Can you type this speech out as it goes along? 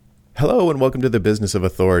Hello and welcome to the Business of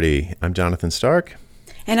Authority. I'm Jonathan Stark.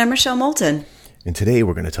 And I'm Rochelle Moulton. And today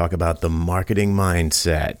we're going to talk about the marketing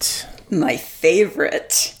mindset. My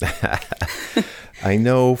favorite. I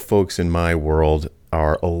know folks in my world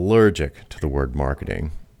are allergic to the word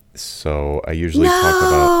marketing. So I usually talk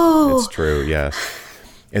about, it's true, yes.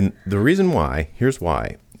 And the reason why, here's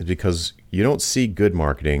why, is because you don't see good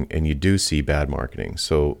marketing and you do see bad marketing.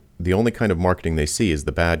 So the only kind of marketing they see is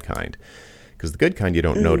the bad kind, because the good kind you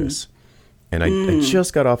don't notice. And I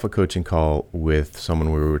just got off a coaching call with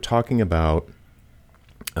someone where we were talking about,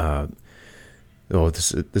 I think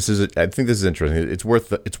this is interesting. It's worth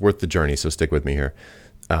the journey. So stick with me here.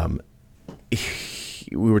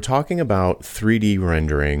 We were talking about 3D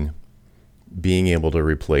rendering being able to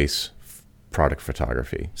replace product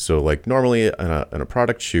photography. So like normally in a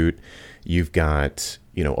product shoot, you've got,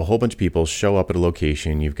 a whole bunch of people show up at a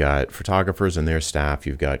location. You've got photographers and their staff.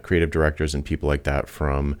 You've got creative directors and people like that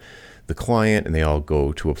from the client, and they all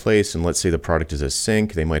go to a place. And let's say the product is a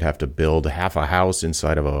sink. They might have to build half a house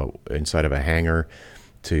inside of a hangar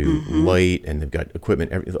to light, and they've got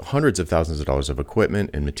equipment, hundreds of thousands of dollars of equipment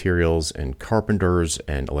and materials and carpenters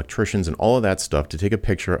and electricians and all of that stuff to take a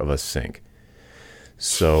picture of a sink.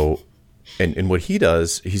 So, and what he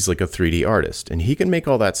does, he's like a 3D artist, and he can make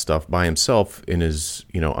all that stuff by himself in his,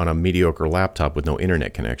 on a mediocre laptop with no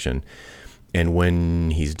internet connection. And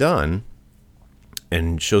when he's done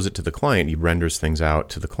and shows it to the client, he renders things out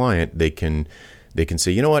to the client, they can say,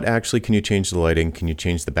 you know what, actually, can you change the lighting? Can you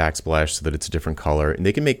change the backsplash so that it's a different color? And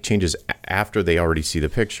they can make changes after they already see the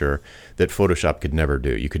picture that Photoshop could never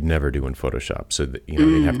do. You could never do in Photoshop. So that,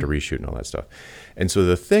 they'd have to reshoot and all that stuff. And so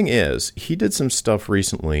the thing is, he did some stuff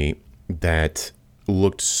recently that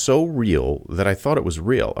looked so real that I thought it was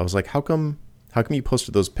real. I was like, how come you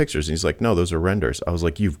posted those pictures? And he's like, no, those are renders. I was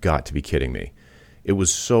like, you've got to be kidding me. It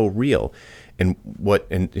was so real. And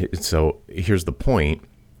so here's the point.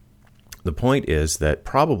 The point is that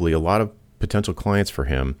probably a lot of potential clients for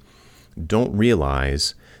him don't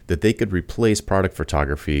realize that they could replace product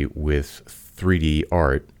photography with 3D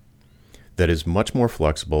art that is much more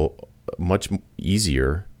flexible, much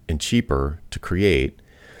easier and cheaper to create.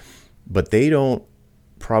 But they don't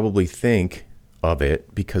probably think of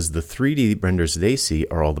it because the 3D renders they see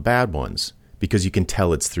are all the bad ones, because you can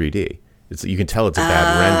tell it's 3D. You can tell it's a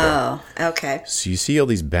bad render. Oh, okay. So you see all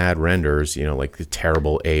these bad renders, like the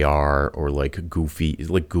terrible AR or like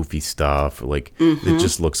goofy stuff, or like it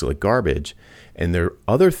just looks like garbage. And there are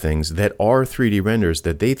other things that are 3D renders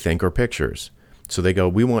that they think are pictures. So they go,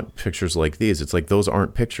 we want pictures like these. It's like, those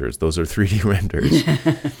aren't pictures. Those are 3D renders.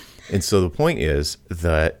 And so the point is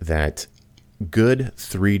that good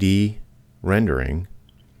 3D rendering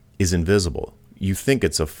is invisible. You think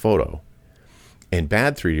it's a photo. And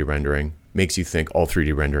bad 3D rendering makes you think all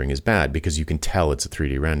 3D rendering is bad because you can tell it's a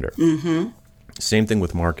 3D render. Same thing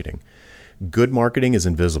with marketing. Good marketing is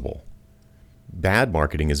invisible. Bad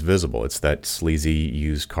marketing is visible. It's that sleazy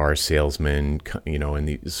used car salesman, and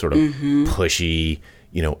the sort of pushy,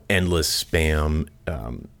 endless spam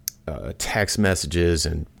text messages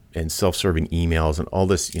and self-serving emails and all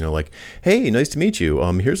this, like, hey, nice to meet you.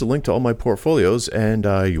 Here's a link to all my portfolios, and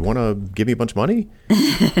you want to give me a bunch of money?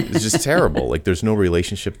 It's just terrible. Like, there's no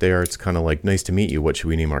relationship there. It's kind of like, nice to meet you. What should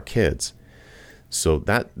we name our kids? So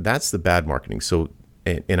that's the bad marketing. So,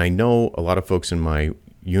 and I know a lot of folks in my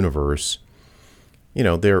universe,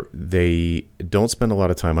 they don't spend a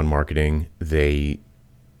lot of time on marketing. They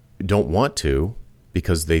don't want to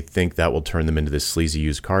because they think that will turn them into this sleazy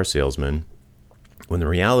used car salesman. When the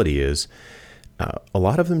reality is, a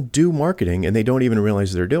lot of them do marketing and they don't even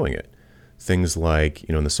realize they're doing it. Things like,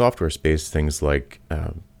 in the software space, things like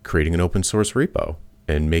creating an open source repo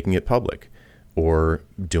and making it public, or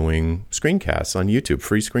doing screencasts on YouTube,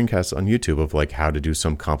 free screencasts on YouTube of like how to do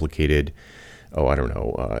some complicated,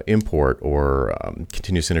 import or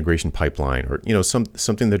continuous integration pipeline, or,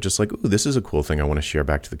 something that just like, ooh, this is a cool thing I want to share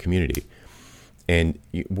back to the community. And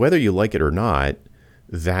whether you like it or not,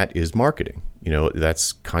 that is marketing.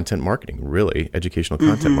 That's content marketing, really, educational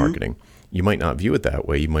content marketing. You might not view it that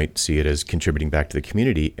way. You might see it as contributing back to the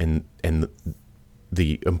community. And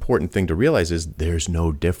the important thing to realize is there's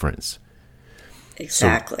no difference.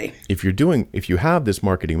 Exactly. So if you have this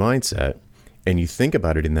marketing mindset and you think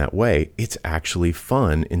about it in that way, it's actually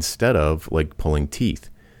fun instead of like pulling teeth.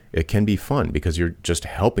 It can be fun because you're just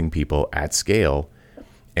helping people at scale.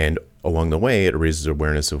 And along the way, it raises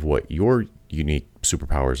awareness of what your unique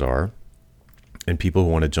superpowers are. And people who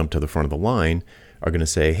want to jump to the front of the line are going to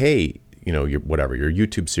say, hey, your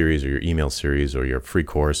YouTube series or your email series or your free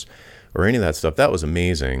course, or any of that stuff, that was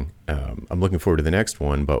amazing. I'm looking forward to the next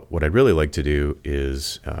one. But what I'd really like to do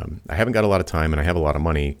is, I haven't got a lot of time and I have a lot of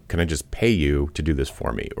money. Can I just pay you to do this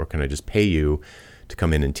for me? Or can I just pay you to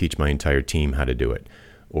come in and teach my entire team how to do it?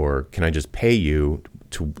 Or can I just pay you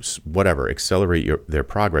to whatever, accelerate their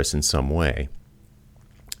progress in some way?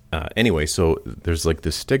 Anyway, so there's like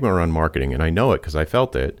this stigma around marketing, and I know it because I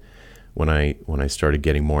felt it when I started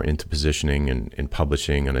getting more into positioning and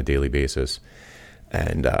publishing on a daily basis.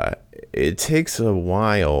 And it takes a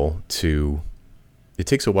while to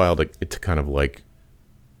kind of like,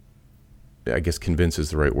 I guess convince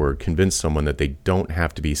is the right word, convince someone that they don't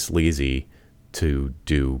have to be sleazy to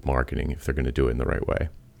do marketing if they're going to do it in the right way.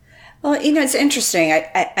 Well, it's interesting.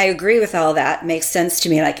 I agree with all that. It makes sense to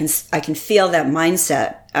me, and I can feel that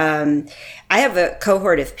mindset. I have a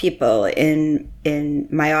cohort of people in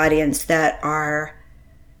my audience that are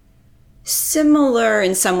similar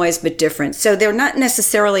in some ways, but different. So they're not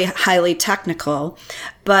necessarily highly technical,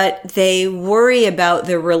 but they worry about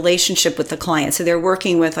their relationship with the client. So they're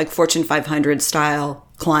working with like Fortune 500 style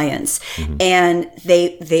clients, and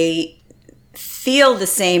they feel the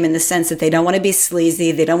same in the sense that they don't want to be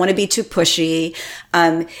sleazy. They don't want to be too pushy.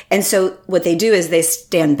 And so what they do is they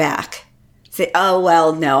stand back. Say, oh,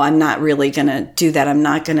 well, no, I'm not really going to do that. I'm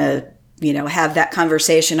not going to, have that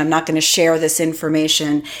conversation. I'm not going to share this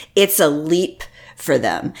information. It's a leap for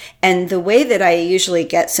them. And the way that I usually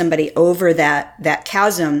get somebody over that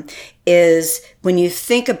chasm is when you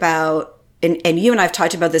think about, and you and I've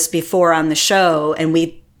talked about this before on the show, and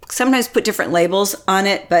we sometimes put different labels on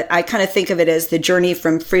it, but I kind of think of it as the journey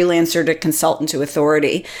from freelancer to consultant to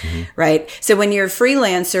authority, right? So when you're a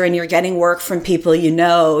freelancer and you're getting work from people, you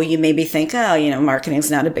maybe think,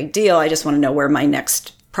 marketing's not a big deal. I just want to know where my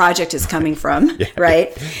next project is coming from,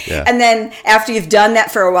 right? Yeah. And then after you've done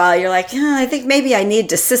that for a while, you're like, I think maybe I need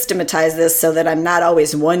to systematize this so that I'm not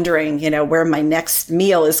always wondering, where my next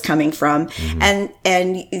meal is coming from.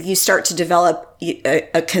 And you start to develop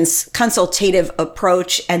a consultative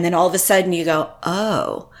approach. And then all of a sudden you go,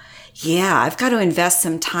 oh, yeah, I've got to invest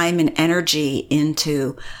some time and energy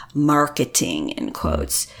into marketing, in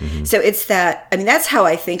quotes. So it's that's how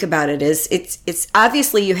I think about it. Is it's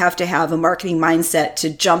obviously you have to have a marketing mindset to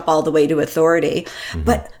jump all the way to authority,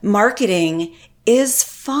 but marketing is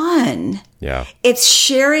fun. Yeah. It's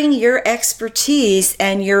sharing your expertise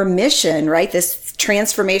and your mission, right? This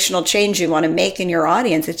transformational change you want to make in your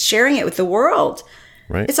audience. It's sharing it with the world.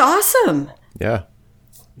 Right. It's awesome. Yeah.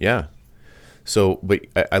 Yeah. So, but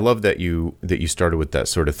I love that you started with that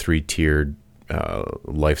sort of 3-tiered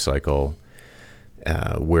life cycle,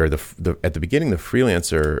 where at the beginning, the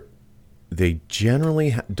freelancer, they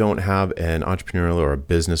generally don't have an entrepreneurial or a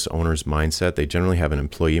business owner's mindset. They generally have an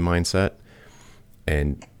employee mindset,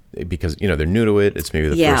 and because they're new to it, it's maybe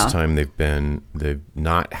the first time they've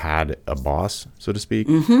not had a boss, so to speak.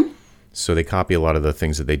 So they copy a lot of the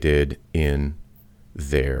things that they did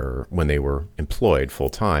when they were employed full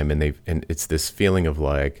time, and it's this feeling of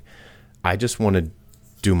like, I just want to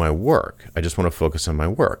do my work. I just want to focus on my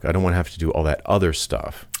work. I don't want to have to do all that other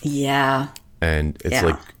stuff. Yeah. And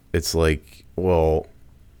it's like, well,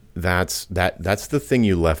 that's the thing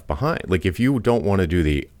you left behind. Like, if you don't want to do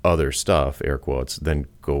the other stuff, air quotes, then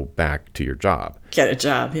go back to your job. Get a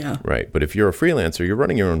job, yeah. Right. But if you're a freelancer, you're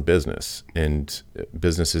running your own business, and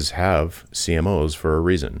businesses have CMOs for a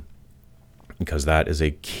reason, because that is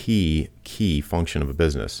a key function of a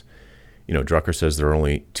business. Drucker says there are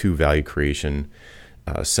only 2 value creation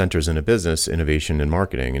centers in a business: innovation and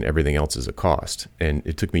marketing, and everything else is a cost. And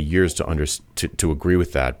it took me years to agree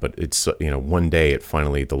with that, but it's one day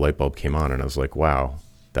the light bulb came on, and I was like, wow,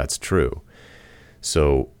 that's true.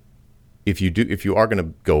 So if you are going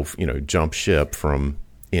to go jump ship from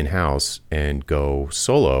in-house and go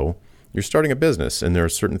solo, you're starting a business, and there are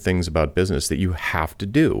certain things about business that you have to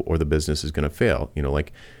do, or the business is going to fail.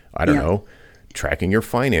 Like, I don't know, tracking your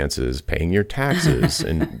finances, paying your taxes,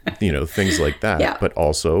 and things like that. Yeah. But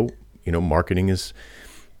also, marketing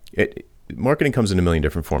comes in a million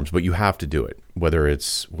different forms, but you have to do it. Whether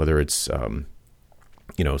it's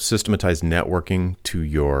systematized networking to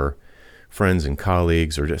your friends and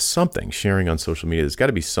colleagues, or just something sharing on social media. There's got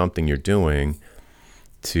to be something you're doing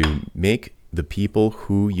to make the people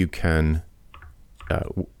who you can,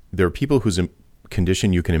 there are people whose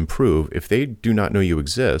condition you can improve. If they do not know you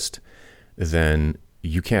exist, then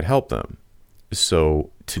you can't help them.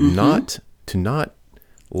 So to not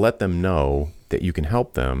let them know that you can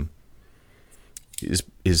help them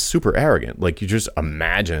is super arrogant. Like, you just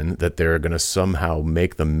imagine that they're going to somehow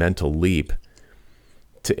make the mental leap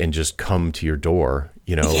and just come to your door,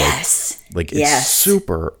 Yes. like it's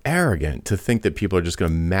super arrogant to think that people are just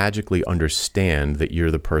going to magically understand that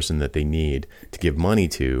you're the person that they need to give money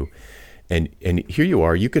to. And here you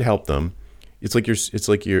are, you could help them. It's like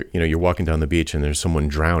you're walking down the beach and there's someone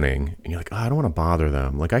drowning and you're like, oh, I don't want to bother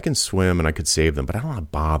them. Like I can swim and I could save them, but I don't want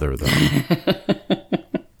to bother them.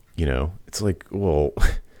 It's like, well,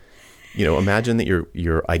 imagine that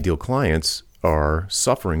your ideal clients are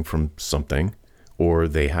suffering from something, or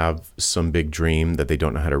they have some big dream that they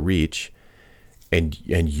don't know how to reach, and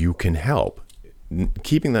you can help.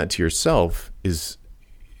 Keeping that to yourself is,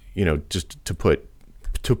 just to put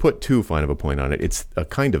too fine of a point on it, it's a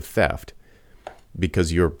kind of theft,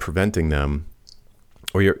 because you're preventing them,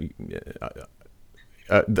 or you're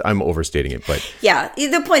I'm overstating it, but yeah,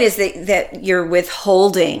 the point is that you're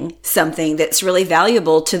withholding something that's really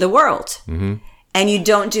valuable to the world, and you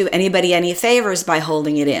don't do anybody any favors by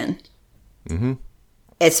holding it in,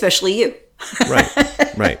 especially you.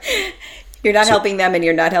 Right. You're not helping them, and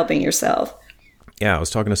you're not helping yourself. Yeah, I was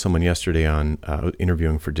talking to someone yesterday on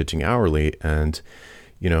interviewing for Ditching Hourly, and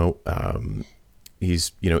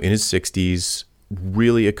he's in his 60s,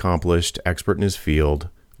 really accomplished, expert in his field,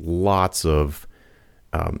 lots of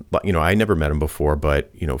I never met him before,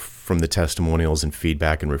 but from the testimonials and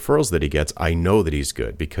feedback and referrals that he gets, I know that he's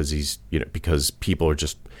good, because because people are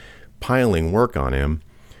just piling work on him.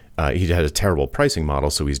 He had a terrible pricing model,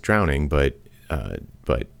 so he's drowning, but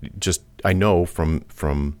just I know from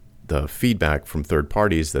the feedback from third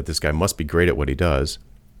parties that this guy must be great at what he does.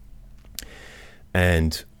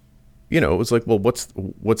 And it was like, well,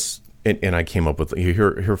 what's and I came up with,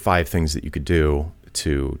 here are 5 things that you could do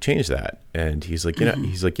to change that. And he's like,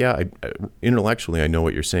 yeah, intellectually I know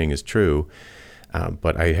what you're saying is true,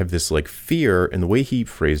 but I have this like fear, and the way he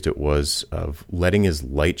phrased it was of letting his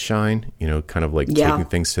light shine, kind of like taking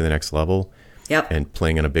things to the next level, and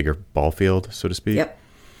playing on a bigger ball field, so to speak.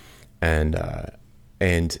 And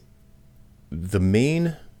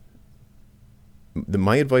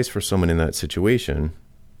my advice for someone in that situation,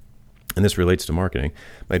 and this relates to marketing,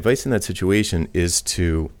 my advice in that situation is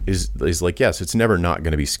like, yes, it's never not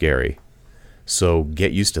going to be scary. So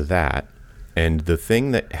get used to that. And the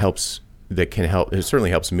thing that can help, it certainly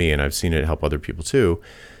helps me, and I've seen it help other people too,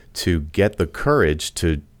 to get the courage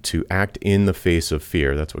to act in the face of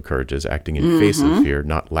fear. That's what courage is, acting in face of fear,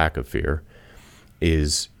 not lack of fear,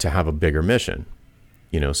 is to have a bigger mission.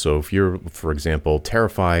 So if you're, for example,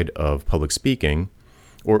 terrified of public speaking,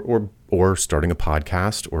 or starting a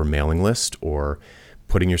podcast or a mailing list, or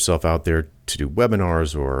putting yourself out there to do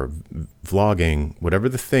webinars or vlogging, whatever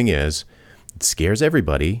the thing is, it scares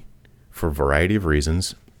everybody for a variety of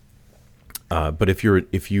reasons. But if you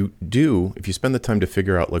spend the time to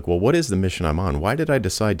figure out, like, well, what is the mission I'm on? Why did I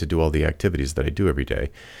decide to do all the activities that I do every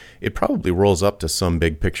day? It probably rolls up to some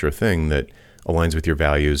big picture thing that aligns with your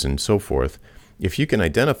values and so forth. If you can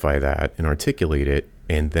identify that and articulate it,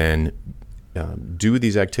 and then do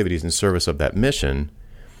these activities in service of that mission,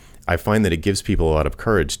 I find that it gives people a lot of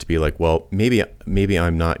courage to be like, well, maybe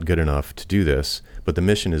I'm not good enough to do this, but the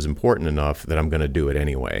mission is important enough that I'm going to do it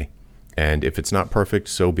anyway. And if it's not perfect,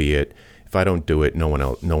 so be it. If I don't do it, no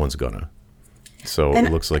one's gonna. So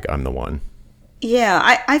it looks like I'm the one. Yeah,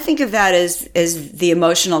 I think of that as the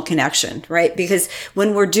emotional connection, right? Because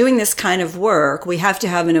when we're doing this kind of work, we have to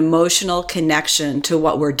have an emotional connection to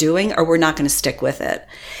what we're doing, or we're not going to stick with it.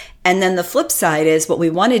 And then the flip side is, what we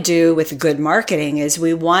want to do with good marketing is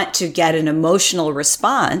we want to get an emotional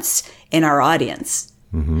response in our audience.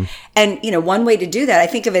 And, one way to do that, I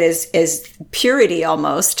think of it as purity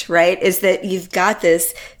almost, right? Is that you've got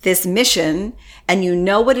this mission, and you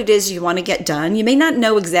know what it is you want to get done. You may not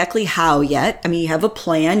know exactly how yet. I mean, you have a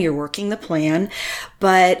plan, you're working the plan,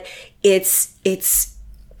 but it's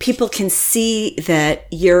people can see that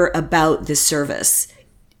you're about the service,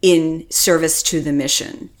 in service to the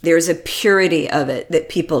mission. There's a purity of it that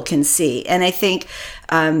people can see. And I think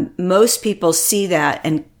most people see that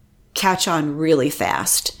and catch on really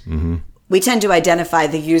fast. We tend to identify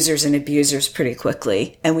the users and abusers pretty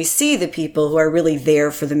quickly. And we see the people who are really there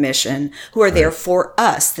for the mission, who are there for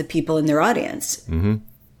us, the people in their audience.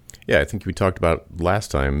 Yeah, I think we talked about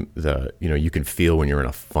last time, you can feel when you're in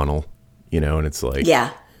a funnel, and it's like,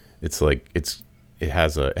 it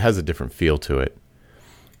has a different feel to it.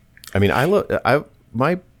 I mean,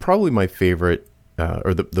 probably my favorite,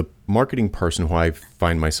 or the marketing person who I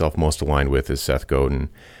find myself most aligned with is Seth Godin.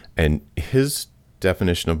 And his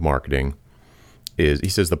definition of marketing is, he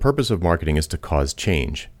says, the purpose of marketing is to cause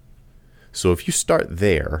change. So if you start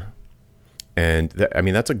there, and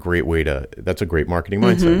that's a great marketing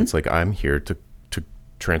mindset. It's like, I'm here to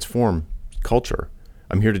transform culture.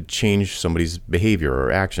 I'm here to change somebody's behavior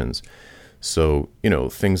or actions. So,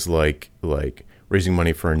 things like raising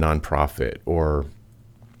money for a nonprofit or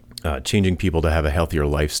changing people to have a healthier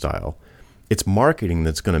lifestyle. It's marketing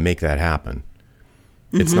that's going to make that happen.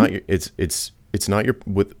 It's not it's not your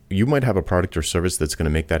you might have a product or service that's going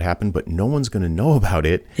to make that happen, but no one's going to know about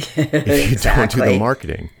it if you don't do the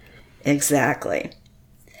marketing. Exactly.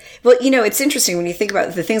 Well, it's interesting when you think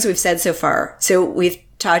about the things we've said so far. So we've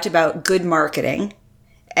talked about good marketing,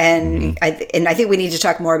 and I think we need to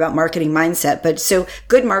talk more about marketing mindset. But so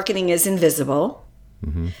good marketing is invisible,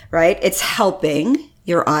 right? It's helping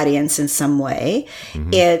your audience in some way.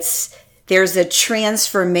 There's a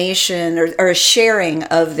transformation or a sharing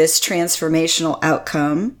of this transformational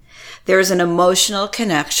outcome. There's an emotional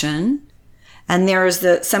connection, and there's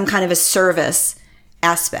some kind of a service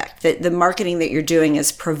aspect that the marketing that you're doing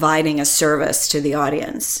is providing a service to the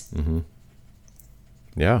audience.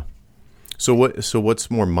 Yeah. So what's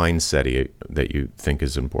more mindset-y that you think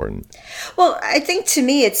is important? Well, I think to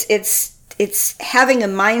me it's having a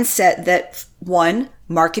mindset that, one,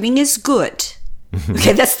 marketing is good.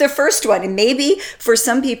 Okay, that's the first one. And maybe for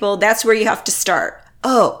some people that's where you have to start.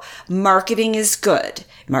 Oh, marketing is good.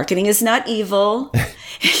 Marketing is not evil.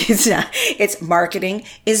 It's marketing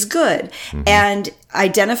is good. And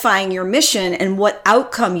identifying your mission and what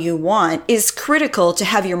outcome you want is critical to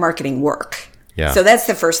have your marketing work. Yeah. So that's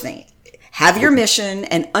the first thing. Have your mission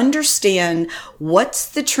and understand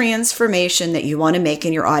what's the transformation that you want to make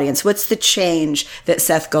in your audience. What's the change that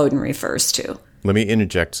Seth Godin refers to? Let me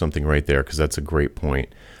interject something right there, because that's a great point.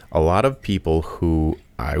 A lot of people who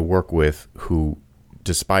I work with who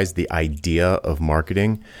despise the idea of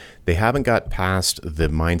marketing, they haven't got past the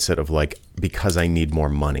mindset of because I need more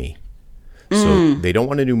money. So they don't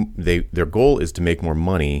want to do, their goal is to make more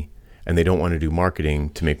money, and they don't want to do marketing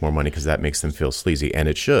to make more money because that makes them feel sleazy. And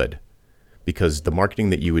it should, because the marketing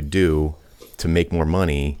that you would do to make more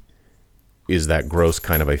money is that gross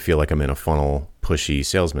kind of, I feel like I'm in a funnel, pushy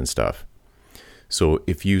salesman stuff. So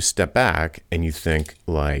if you step back and you think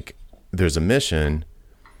there's a mission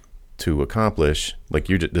to accomplish, this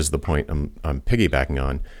is the point I'm piggybacking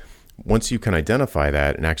on. Once you can identify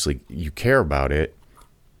that and actually you care about it,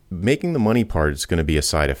 making the money part is going to be a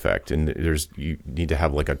side effect. And you need to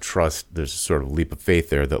have a trust. There's a sort of leap of faith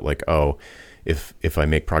there that if I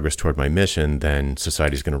make progress toward my mission, then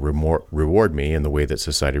society's going to reward me. And the way that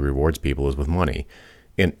society rewards people is with money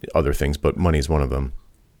and other things, but money is one of them.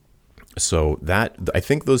 So I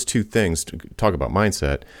think those two things, to talk about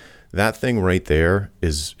mindset, that thing right there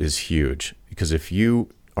is huge. Because if you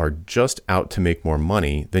are just out to make more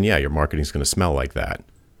money, then your marketing is going to smell like that.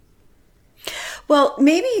 Well,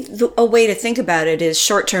 maybe a way to think about it is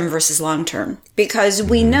short-term versus long-term, because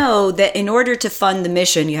we know that in order to fund the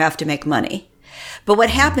mission, you have to make money. But what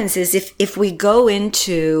happens is if we go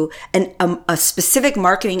into a specific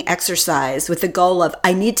marketing exercise with the goal of,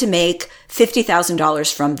 I need to make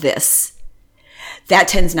 $50,000 from this, that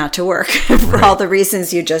tends not to work for all the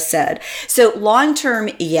reasons you just said. So long term,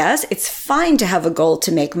 yes, it's fine to have a goal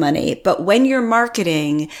to make money. But when you're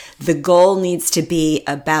marketing, the goal needs to be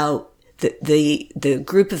about the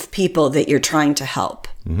group of people that you're trying to help.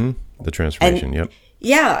 The transformation, yep.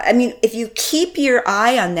 Yeah, I mean, if you keep your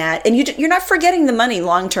eye on that, and you're not forgetting the money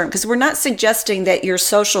long term, because we're not suggesting that you're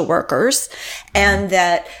social workers and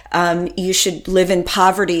that you should live in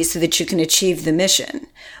poverty so that you can achieve the mission.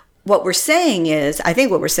 What we're saying is, I think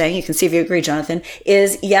what we're saying, you can see if you agree, Jonathan,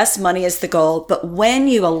 is yes, money is the goal, but when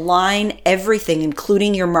you align everything,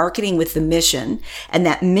 including your marketing, with the mission, and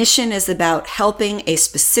that mission is about helping a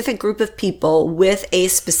specific group of people with a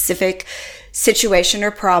specific situation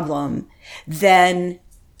or problem, then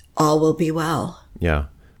all will be well. Yeah.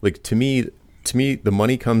 To me, the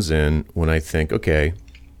money comes in when I think, okay,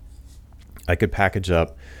 I could package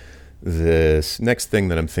up this next thing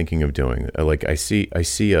that I'm thinking of doing. I see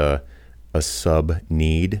a sub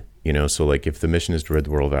need, so if the mission is to rid the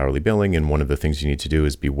world of hourly billing, and one of the things you need to do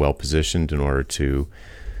is be well positioned in order to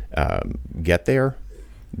get there,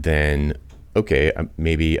 then okay,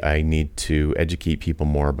 maybe I need to educate people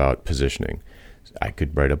more about positioning. I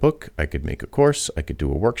could write a book, I could make a course, I could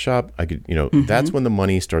do a workshop, I could, that's when the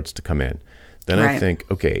money starts to come in. Then I think,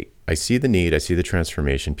 okay, I see the need, I see the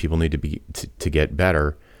transformation. People need to be to get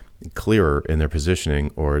better, clearer in their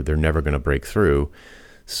positioning, or they're never going to break through.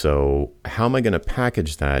 So how am I going to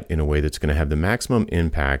package that in a way that's going to have the maximum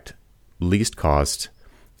impact, least cost,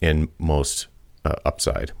 and most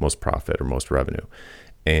upside, most profit, or most revenue?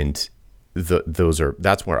 And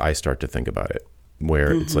that's where I start to think about it,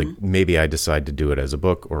 where it's maybe I decide to do it as a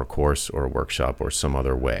book or a course or a workshop or some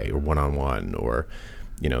other way, or one-on-one, or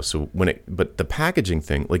So but the packaging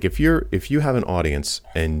thing, like if you have an audience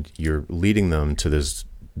and you're leading them to this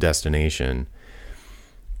destination,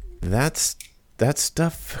 that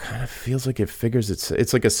stuff kind of feels like it figures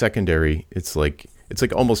it's like a secondary. It's like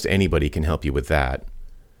almost anybody can help you with that.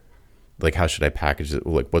 Like, how should I package it?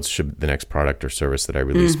 Like, what should the next product or service that I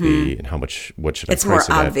release be, and what should I price it at? It's more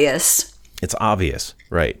obvious. It's obvious,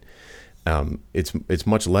 right? It's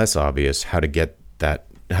much less obvious how to get that,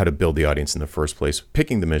 how to build the audience in the first place,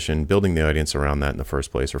 picking the mission, building the audience around that in the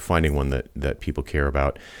first place, or finding one that people care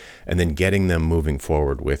about, and then getting them moving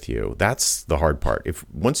forward with you. That's the hard part.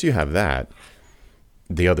 Once you have that,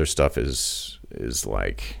 the other stuff is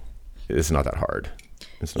like, it's not that hard.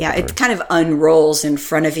 It kind of unrolls in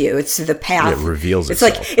front of you. It's the path. It reveals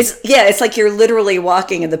itself. It's like you're literally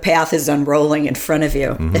walking and the path is unrolling in front of you.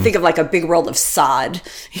 Mm-hmm. I think of like a big roll of sod,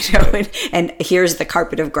 right. and here's the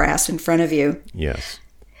carpet of grass in front of you. Yes.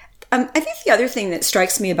 I think the other thing that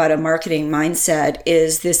strikes me about a marketing mindset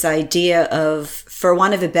is this idea of, for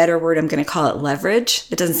want of a better word, I'm going to call it leverage.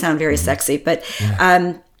 It doesn't sound very sexy, but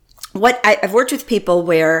I've worked with people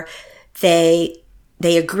where they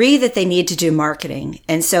agree that they need to do marketing.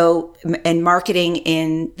 And marketing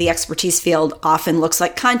in the expertise field often looks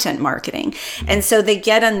like content marketing. And so they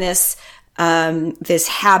get on this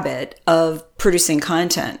habit of producing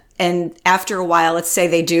content. And after a while, let's say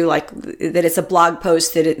they do like that, it's a blog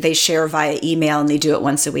post that they share via email and they do it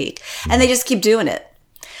once a week and they just keep doing it.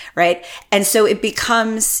 Right. And so it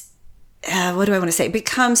becomes, it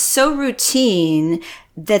becomes so routine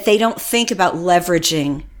that they don't think about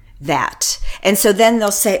leveraging that. And so then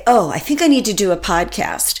they'll say, oh, I think I need to do a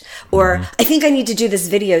podcast, or I think I need to do this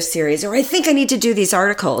video series, or I think I need to do these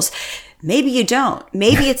articles. Maybe you don't.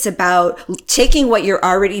 Maybe it's about taking what you're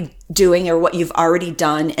already doing or what you've already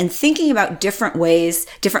done and thinking about different ways,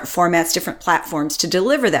 different formats, different platforms to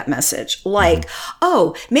deliver that message. Like,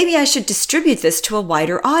 oh, maybe I should distribute this to a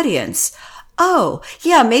wider audience. Oh,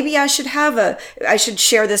 yeah, maybe I should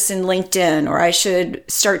share this in LinkedIn, or I should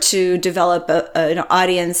start to develop an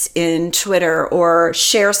audience in Twitter, or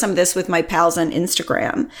share some of this with my pals on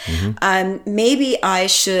Instagram. Maybe I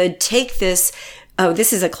should take this. Oh,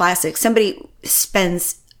 this is a classic. Somebody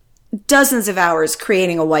spends dozens of hours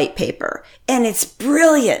creating a white paper and it's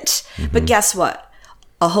brilliant. But guess what?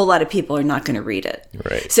 A whole lot of people are not going to read it.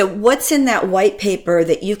 Right. So what's in that white paper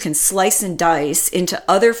that you can slice and dice into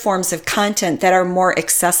other forms of content that are more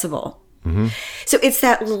accessible? So it's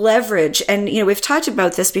that leverage. And, we've talked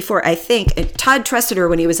about this before. I think Todd Tresidder,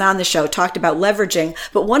 when he was on the show, talked about leveraging.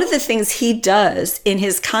 But one of the things he does in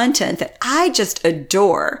his content that I just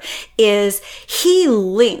adore is he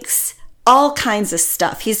links all kinds of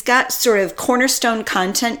stuff. He's got sort of cornerstone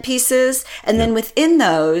content pieces. And then within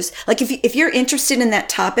those, like if you're interested in that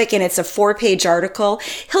topic and it's a 4-page article,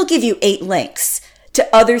 he'll give you 8 links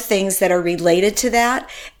to other things that are related to that.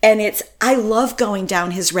 And I love going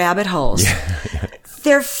down his rabbit holes.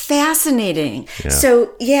 They're fascinating.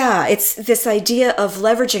 So it's this idea of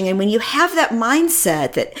leveraging. And when you have that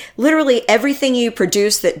mindset that literally everything you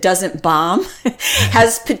produce that doesn't bomb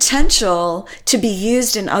has potential to be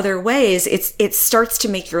used in other ways, it starts to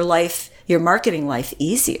make your marketing life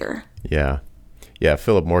easier. Yeah,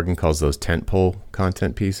 Philip Morgan calls those tentpole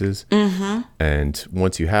content pieces. And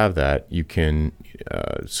once you have that, you can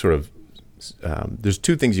there's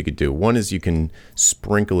 2 things you could do. One is you can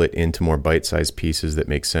sprinkle it into more bite-sized pieces that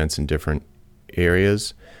make sense in different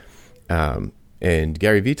areas. And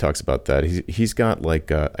Gary Vee talks about that. He's got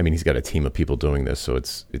he's got a team of people doing this, so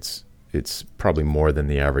it's probably more than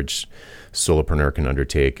the average solopreneur can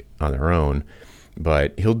undertake on their own.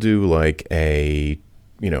 But he'll do like a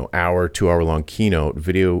 2-hour long keynote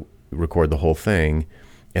video, record the whole thing,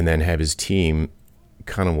 and then have his team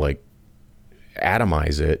kind of like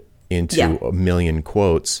atomize it into a million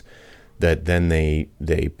quotes that then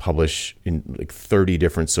they publish in like 30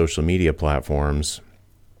 different social media platforms.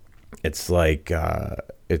 It's like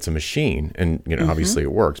it's a machine, and obviously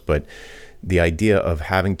it works, but the idea of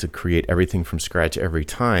having to create everything from scratch every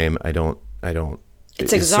time, I don't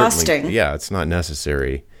it's exhausting. It's not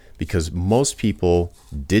necessary, because most people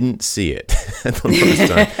didn't see it the first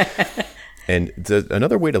time. And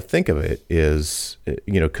another way to think of it is,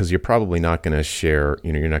 because you're probably not going to share,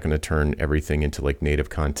 you're not going to turn everything into like native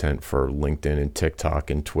content for LinkedIn and TikTok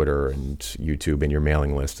and Twitter and YouTube and your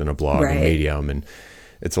mailing list and a blog and Medium. And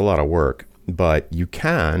it's a lot of work, but you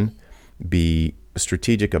can be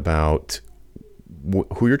strategic about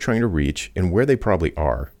who you're trying to reach and where they probably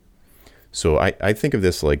are. So I think of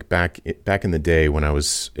this like back in the day when I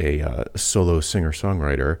was a solo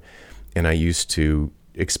singer-songwriter, and I used to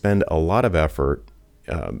expend a lot of effort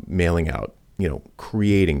mailing out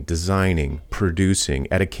creating, designing, producing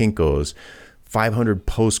at a Kinko's 500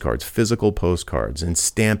 postcards, physical postcards, and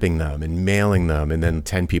stamping them and mailing them, and then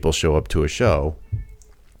 10 people show up to a show,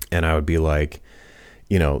 and I would be like,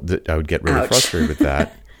 I would get really Ouch. frustrated with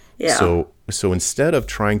that. Yeah. So instead of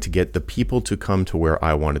trying to get the people to come to where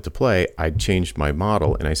I wanted to play, I changed my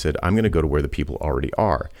model, and I said, I'm going to go to where the people already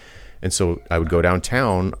are. And so I would go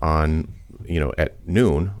downtown on, at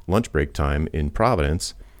noon, lunch break time in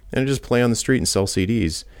Providence, and I'd just play on the street and sell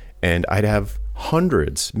CDs. And I'd have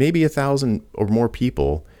hundreds, maybe 1,000 or more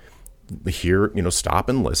people here, stop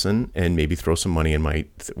and listen and maybe throw some money in my,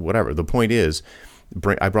 whatever. The point is,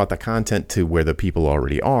 I brought the content to where the people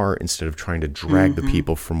already are instead of trying to drag the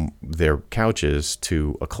people from their couches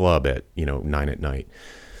to a club at, 9 at night.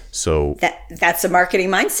 So that's a marketing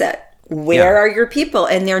mindset. Where are your people?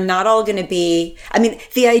 And they're not all going to be,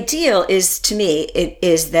 the ideal is, to me, it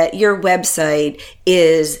is that your website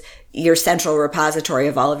is your central repository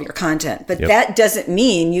of all of your content. But that doesn't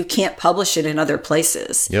mean you can't publish it in other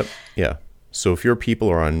places. Yep. Yeah. So if your people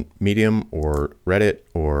are on Medium or Reddit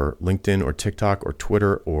or LinkedIn or TikTok or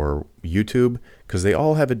Twitter or YouTube, because they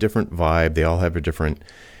all have a different vibe, they all have a different,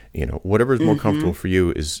 whatever is more comfortable for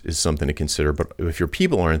you is something to consider. But if your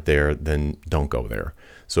people aren't there, then don't go there.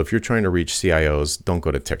 So if you're trying to reach CIOs, don't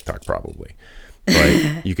go to TikTok probably.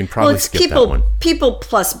 But you can probably skip that one. People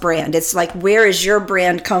plus brand. It's like, where is your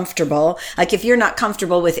brand comfortable? Like, if you're not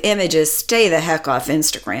comfortable with images, stay the heck off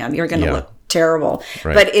Instagram. You're going to look terrible.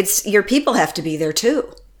 Right. But it's your people have to be there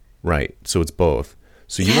too. Right. So it's both.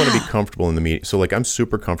 So you want to be comfortable in the media. So like, I'm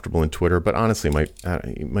super comfortable in Twitter, but honestly,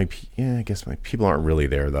 I guess my people aren't really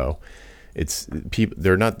there though. It's people.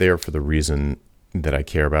 They're not there for the reason that I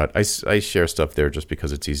care about. I share stuff there just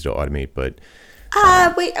because it's easy to automate, but.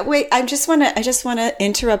 Wait. I just want to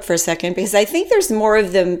interrupt for a second, because I think there's more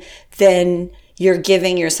of them than you're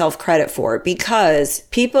giving yourself credit for, because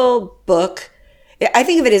people book. I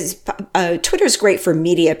think of it as Twitter's great for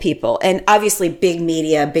media people, and obviously big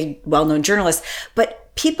media, big well-known journalists,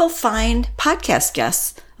 but people find podcast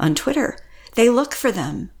guests on Twitter. They look for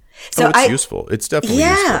them. So it's useful. It's definitely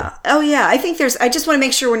useful. Oh, yeah. I think I just want to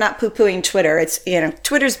make sure we're not poo-pooing Twitter. It's,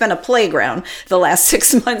 Twitter's been a playground the last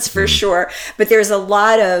 6 months for sure. But there's a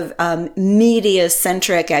lot of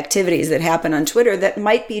media-centric activities that happen on Twitter that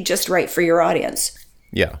might be just right for your audience.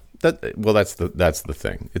 Yeah. That's the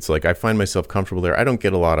thing. It's like, I find myself comfortable there. I don't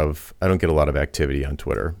get a lot of activity on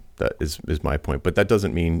Twitter. That is my point. But that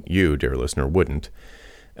doesn't mean you, dear listener, wouldn't.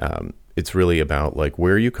 It's really about like,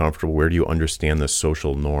 where are you comfortable? Where do you understand the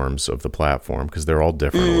social norms of the platform? Because they're all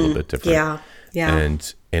different, a little bit different. Yeah.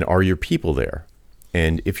 And are your people there?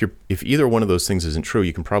 And if either one of those things isn't true,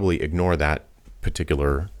 you can probably ignore that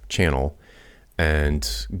particular channel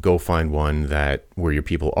and go find one where your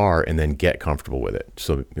people are, and then get comfortable with it.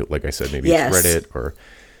 So, like I said, maybe it's Reddit, or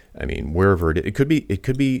wherever it could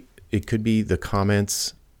be the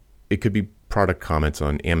comments. It could be product comments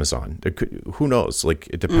on Amazon. Who knows? Like,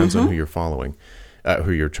 it depends on who you're following,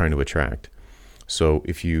 who you're trying to attract. So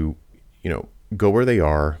if you go where they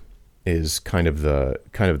are is kind of the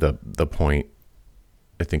point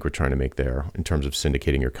I think we're trying to make there in terms of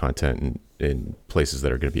syndicating your content in places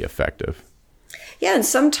that are going to be effective. Yeah, and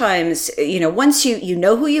sometimes, once you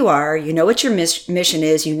know who you are, you know what your mission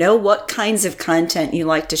is, you know what kinds of content you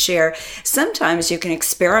like to share, sometimes you can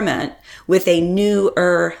experiment with a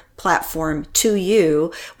newer platform to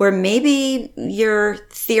you where maybe your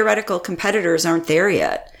theoretical competitors aren't there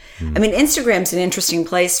yet. Instagram's an interesting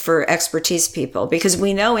place for expertise people, because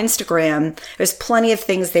we know Instagram, there's plenty of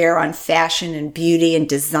things there on fashion and beauty and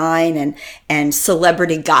design and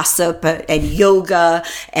celebrity gossip and yoga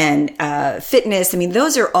and fitness.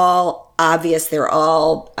 Those are all obvious. They're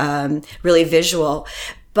all really visual.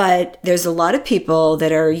 But there's a lot of people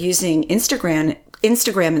that are using Instagram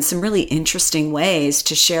in some really interesting ways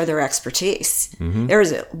to share their expertise.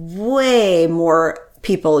 There's way more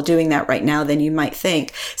people doing that right now than you might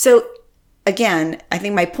think. So again, I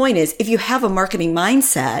think my point is, if you have a marketing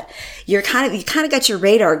mindset, you kind of got your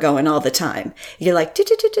radar going all the time. You're like,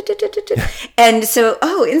 and so,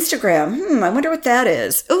 Instagram, I wonder what that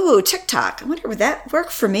is. Oh, TikTok, I wonder would that work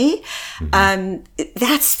for me?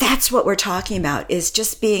 That's what we're talking about, is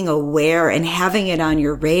just being aware and having it on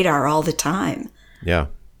your radar all the time. Yeah.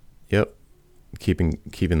 Yep. Keeping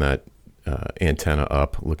that antenna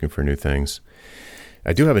up, looking for new things.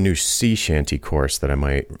 I do have a new sea shanty course that I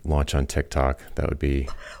might launch on TikTok. That would be...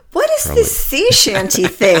 What is this sea shanty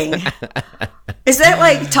thing? Is that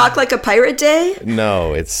like Talk Like a Pirate Day?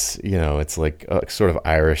 No, it's like a sort of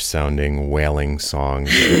Irish sounding wailing song.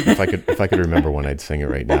 If I could remember one, I'd sing it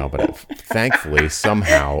right now. But thankfully,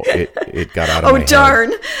 somehow it got out of my head. Oh,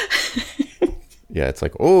 darn. Yeah, it's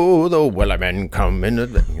like, oh, the Wellermen come in,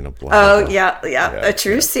 you know, blah, Oh, blah, blah. yeah. A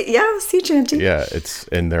true sea chanty. Yeah,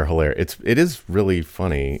 and they're hilarious. It is really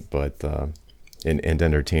funny, but and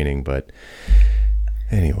entertaining. But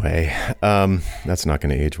anyway, that's not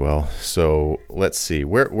going to age well. So let's see,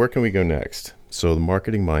 where can we go next? So the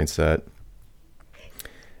marketing mindset.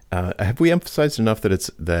 Have we emphasized enough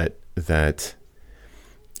that that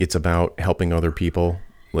it's about helping other people,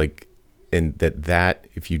 like, and that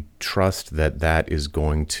if you trust that is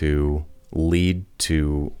going to lead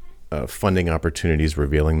to funding opportunities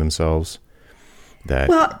revealing themselves, that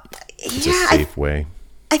it's a safe way.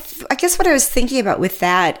 I guess what I was thinking about with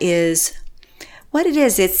that is what it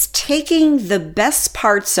is. It's taking the best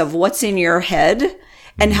parts of what's in your head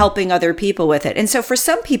and helping other people with it. And so for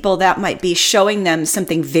some people, that might be showing them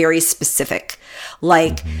something very specific,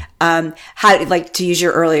 like how, like to use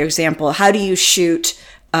your earlier example, how do you shoot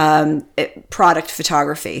product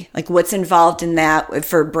photography? Like what's involved in that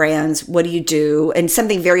for brands? What do you do? And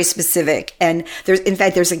something very specific. And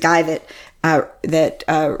there's a guy that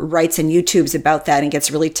writes in YouTubes about that and gets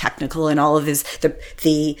really technical in all of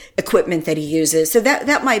the equipment that he uses. So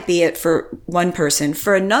that might be it for one person.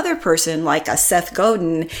 For another person, like a Seth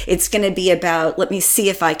Godin, it's going to be about, let me see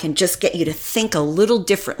if I can just get you to think a little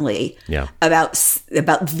differently about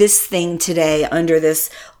this thing today under this,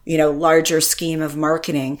 you know, larger scheme of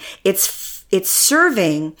marketing. It's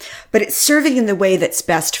serving, but it's serving in the way that's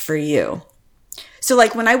best for you. So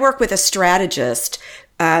like when I work with a strategist,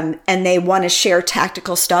 and they want to share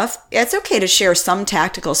tactical stuff, it's okay to share some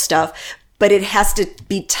tactical stuff, but it has to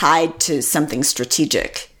be tied to something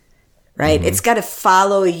strategic, right? Mm-hmm. It's got to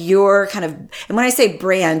follow your kind of, and when I say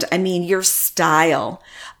brand, I mean your style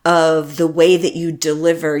of the way that you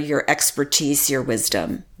deliver your expertise, your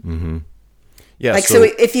wisdom. Mm-hmm. Yeah. Like, so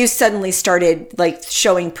if you suddenly started like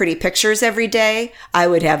showing pretty pictures every day, I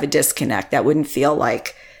would have a disconnect. That wouldn't feel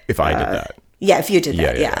like. If I did that. Yeah. If you did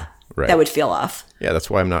that. Yeah. Right. That would feel off. Yeah, that's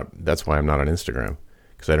why I'm not on Instagram,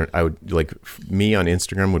 because I would like me on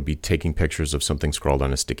Instagram would be taking pictures of something scrawled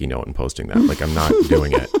on a sticky note and posting that. Like I'm not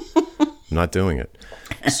doing it. I'm not doing it.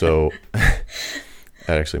 So that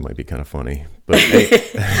actually might be kind of funny. But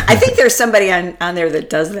I think there's somebody on there that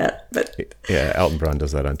does that. But yeah, Alton Brown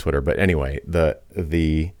does that on Twitter. But anyway, the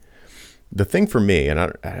thing for me, and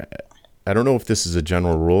I don't know if this is a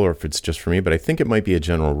general rule or if it's just for me, but I think it might be a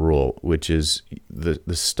general rule, which is the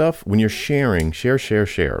stuff when you're sharing,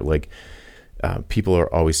 share. Like people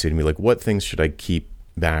are always saying to me, like, what things should I keep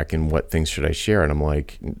back and what things should I share? And I'm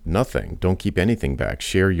like, nothing. Don't keep anything back.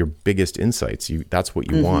 Share your biggest insights. That's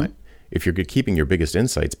what you want. If you're keeping your biggest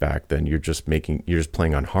insights back, then you're just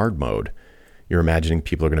playing on hard mode. You're imagining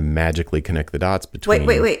people are going to magically connect the dots between.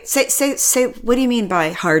 Wait. Say. What do you mean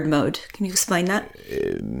by hard mode? Can you explain that?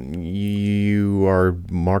 You are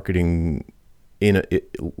marketing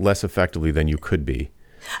less effectively than you could be.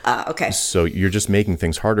 Okay. So you're just making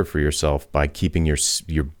things harder for yourself by keeping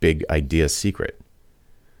your big idea secret.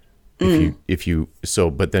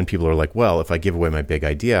 But then people are like, well, if I give away my big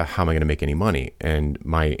idea, how am I going to make any money? And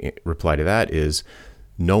my reply to that is,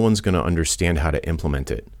 no one's going to understand how to implement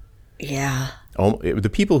it. Yeah. The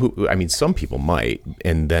people some people might,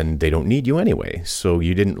 and then they don't need you anyway. So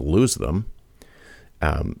you didn't lose them.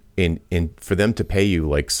 And for them to pay you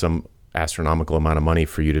like some astronomical amount of money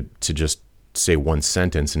for you to just say one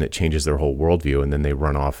sentence and it changes their whole worldview, and then they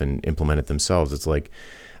run off and implement it themselves. It's like,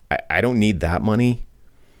 I don't need that money.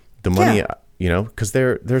 The money, because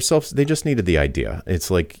they just needed the idea. It's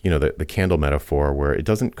like, the candle metaphor where it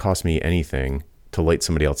doesn't cost me anything to light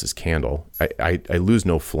somebody else's candle. I lose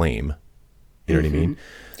no flame. You know what I mean?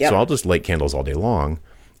 Yep. So I'll just light candles all day long.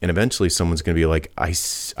 And eventually someone's going to be like, I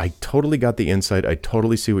totally got the insight. I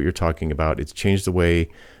totally see what you're talking about. It's changed the way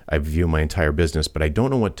I view my entire business, but I don't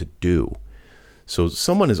know what to do. So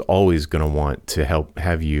someone is always going to want to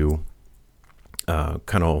have you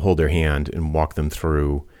kind of hold their hand and walk them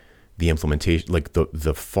through the implementation, like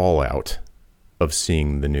the fallout of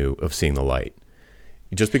seeing the light.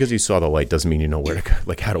 Just because you saw the light doesn't mean you know where to go,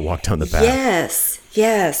 like how to walk down the path.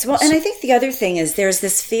 Yes. Well, and I think the other thing is there's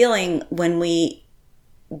this feeling when we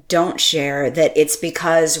don't share that it's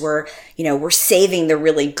because we're saving the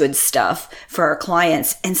really good stuff for our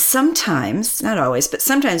clients. And sometimes, not always, but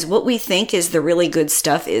sometimes what we think is the really good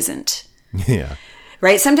stuff isn't. Yeah.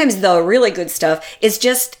 Right? Sometimes the really good stuff is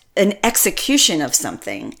just an execution of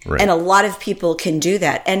something. Right. And a lot of people can do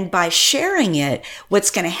that. And by sharing it,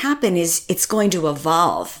 what's going to happen is it's going to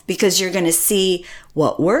evolve because you're going to see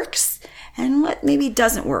what works and what maybe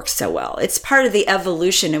doesn't work so well. It's part of the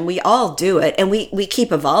evolution, and we all do it, and we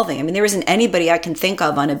keep evolving. I mean, there isn't anybody I can think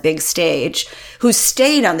of on a big stage who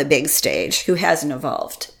stayed on the big stage who hasn't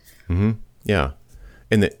evolved. Mm-hmm. Yeah.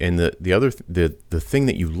 And the thing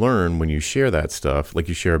that you learn when you share that stuff, like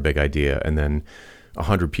you share a big idea and then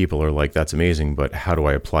 100 people are like, that's amazing, but how do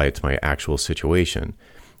I apply it to my actual situation?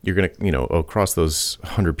 You're going to, across those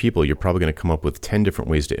 100 people, you're probably going to come up with 10 different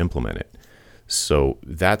ways to implement it. So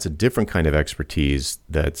that's a different kind of expertise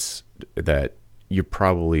that you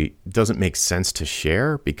probably doesn't make sense to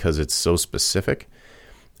share because it's so specific.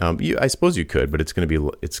 I suppose you could, but it's going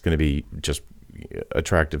to be just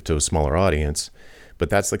attractive to a smaller audience. But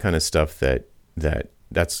that's the kind of stuff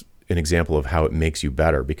that's an example of how it makes you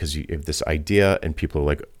better, because you have this idea and people are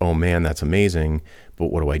like, oh man, that's amazing, but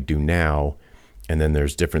what do I do now? And then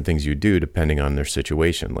there's different things you do depending on their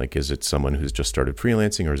situation. Like, is it someone who's just started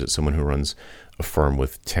freelancing, or is it someone who runs a firm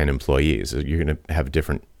with 10 employees? You're going to have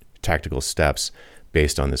different tactical steps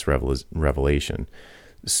based on this revelation.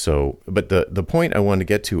 So, but the point I wanted to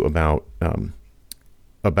get to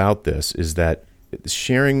about this is that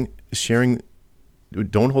sharing,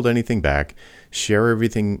 don't hold anything back, share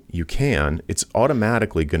everything you can. It's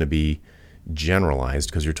automatically going to be generalized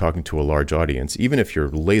because you're talking to a large audience. Even if you're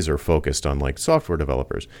laser focused on like software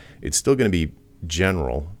developers, it's still going to be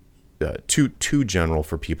general, too general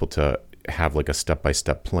for people to have like a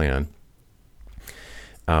step-by-step plan.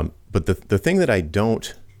 But the thing that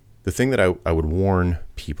I would warn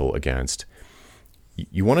people against,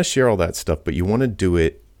 you want to share all that stuff, but you want to do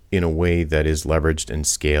it in a way that is leveraged and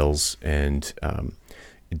scales, and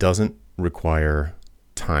it doesn't require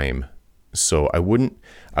time. So I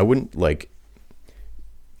wouldn't like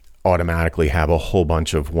automatically have a whole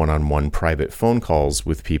bunch of one-on-one private phone calls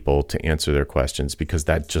with people to answer their questions, because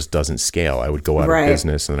that just doesn't scale. I would go out of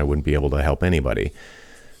business and I wouldn't be able to help anybody.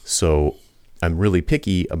 So I'm really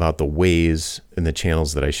picky about the ways and the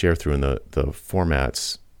channels that I share through, and the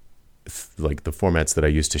formats, like the formats that I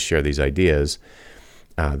use to share these ideas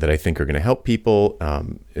that I think are going to help people,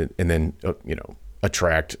 and then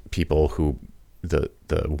attract people who the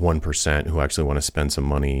 1% who actually want to spend some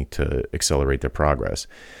money to accelerate their progress.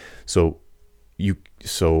 So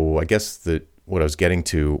I guess what I was getting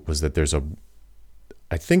to was that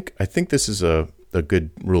I think this is a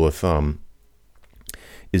good rule of thumb,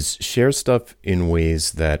 is share stuff in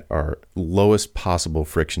ways that are lowest possible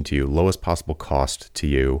friction to you, lowest possible cost to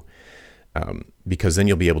you, because then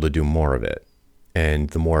you'll be able to do more of it. And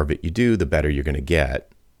the more of it you do, the better you're going to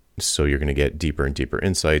get. So you're going to get deeper and deeper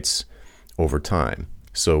insights over time.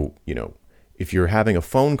 So, if you're having a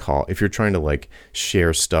phone call, if you're trying to like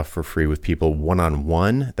share stuff for free with people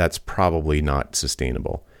one-on-one, that's probably not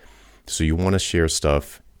sustainable. So you want to share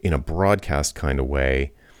stuff in a broadcast kind of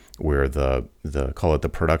way, where the call it the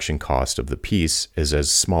production cost of the piece is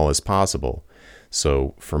as small as possible.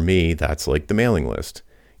 So for me, that's like the mailing list.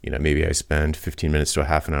 Maybe I spend 15 minutes to a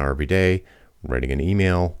half an hour every day writing an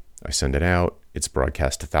email. I send it out. It's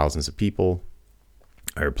broadcast to thousands of people.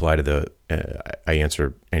 I reply to I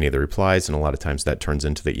answer any of the replies, and a lot of times that turns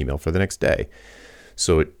into the email for the next day.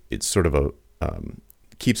 So it's sort of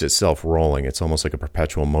keeps itself rolling. It's almost like a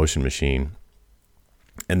perpetual motion machine.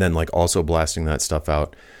 And then like also blasting that stuff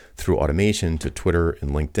out through automation to Twitter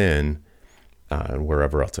and LinkedIn, and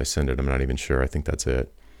wherever else I send it. I'm not even sure. I think that's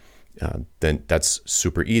it. Then that's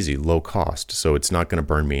super easy, low cost. So it's not going to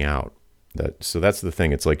burn me out. So that's the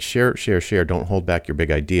thing. It's like share. Don't hold back your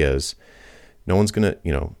big ideas. No one's going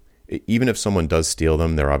to, even if someone does steal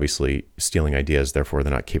them, they're obviously stealing ideas. Therefore,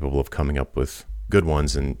 they're not capable of coming up with good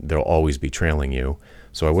ones, and they'll always be trailing you.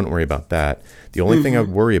 So I wouldn't worry about that. The only thing I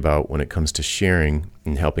would worry about when it comes to sharing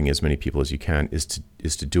and helping as many people as you can is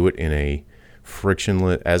to do it in a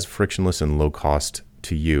frictionless and low cost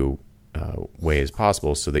to you way as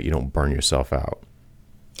possible, so that you don't burn yourself out.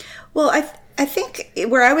 Well, I think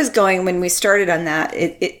where I was going when we started on that,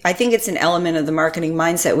 I think it's an element of the marketing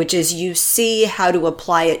mindset, which is you see how to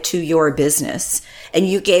apply it to your business. And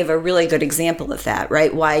you gave a really good example of that,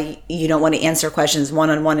 right? Why you don't want to answer questions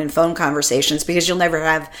one-on-one in phone conversations, because you'll never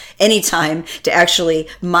have any time to actually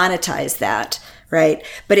monetize that, right?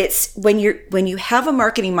 But it's when you have a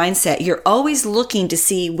marketing mindset, you're always looking to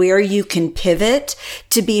see where you can pivot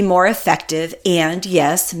to be more effective and,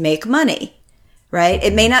 yes, make money. Right?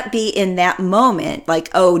 It may not be in that moment, like,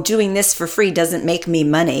 oh, doing this for free doesn't make me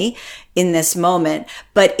money in this moment,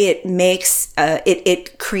 but it makes,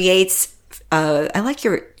 it creates, I like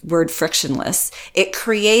your word frictionless. It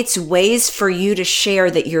creates ways for you to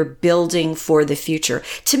share that you're building for the future.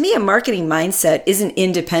 To me, a marketing mindset isn't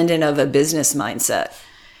independent of a business mindset,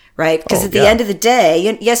 right? Because at the end of the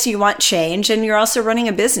day, yes, you want change, and you're also running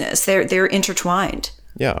a business. They're intertwined.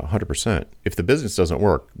 Yeah, 100%. If the business doesn't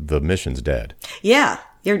work, the mission's dead. Yeah,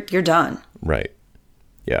 you're done. Right.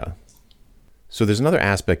 Yeah. So there's another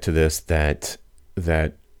aspect to this that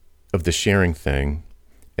of the sharing thing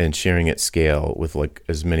and sharing at scale with like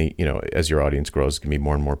as many, as your audience grows, it can be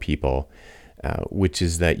more and more people, which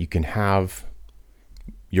is that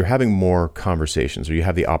you're having more conversations, or you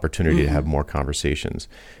have the opportunity to have more conversations.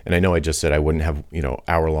 And I know I just said I wouldn't have,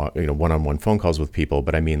 hour-long, one-on-one phone calls with people,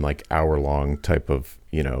 but I mean like hour-long type of,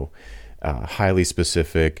 highly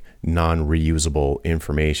specific, non-reusable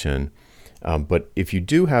information. But if you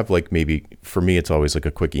do have like, maybe for me, it's always like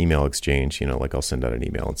a quick email exchange, like I'll send out an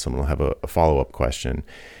email and someone will have a follow-up question.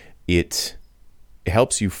 It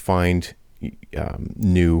helps you find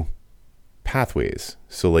new pathways.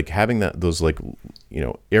 So like having those like,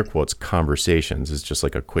 air quotes conversations is just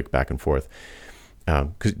like a quick back and forth.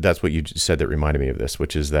 Cause that's what you said that reminded me of this,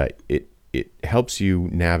 which is that it helps you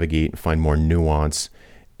navigate and find more nuance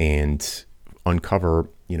and uncover,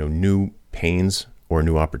 new pains or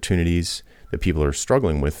new opportunities that people are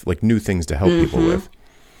struggling with, like new things to help people with.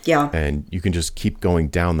 Yeah. And you can just keep going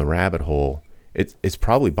down the rabbit hole. It's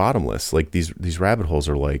probably bottomless. Like these rabbit holes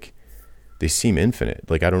are like, they seem infinite.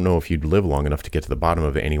 Like, I don't know if you'd live long enough to get to the bottom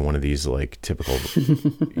of any one of these, like typical,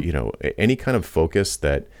 any kind of focus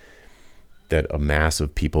that a mass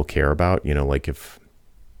of people care about, like if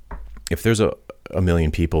there's a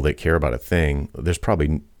million people that care about a thing,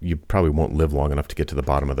 you probably won't live long enough to get to the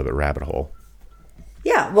bottom of the rabbit hole.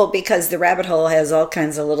 Yeah, well, because the rabbit hole has all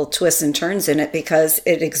kinds of little twists and turns in it because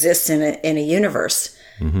it exists in a universe,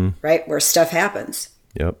 right, where stuff happens.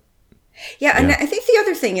 Yep. Yeah, and I think the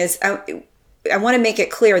other thing is I want to make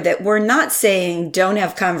it clear that we're not saying don't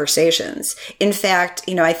have conversations. In fact,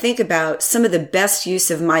 I think about some of the best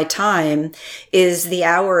use of my time is the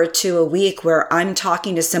hour or two a week where I'm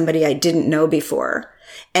talking to somebody I didn't know before.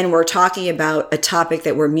 And we're talking about a topic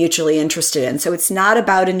that we're mutually interested in. So it's not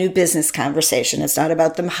about a new business conversation. It's not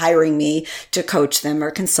about them hiring me to coach them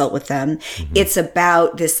or consult with them. It's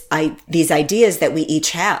about these ideas that we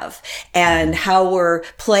each have and how we're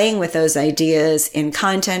playing with those ideas in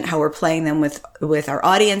content, how we're playing them with our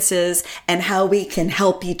audiences, and how we can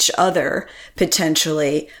help each other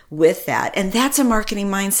potentially with that. And that's a marketing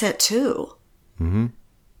mindset too. Mm-hmm.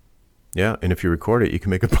 Yeah. And if you record it, you can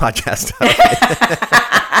make a podcast out of it.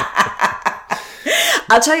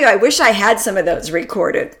 I'll tell you, I wish I had some of those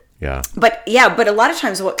recorded. Yeah. But a lot of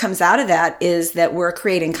times what comes out of that is that we're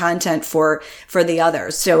creating content for the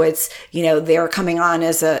others. So it's, they're coming on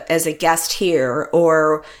as a guest here,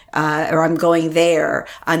 or I'm going there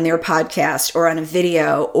on their podcast or on a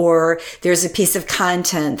video, or there's a piece of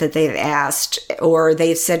content that they've asked, or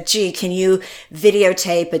they've said, gee, can you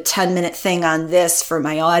videotape a 10-minute thing on this for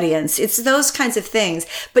my audience? It's those kinds of things.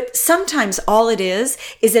 But sometimes all it is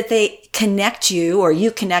that they connect you, or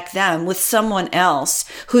you connect them with someone else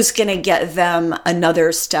who's going to get them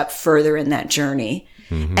another step further in that journey.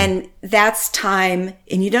 And that's time,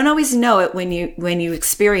 and you don't always know it when you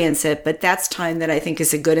experience it, but that's time that I think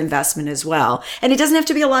is a good investment as well. And it doesn't have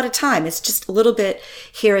to be a lot of time. It's just a little bit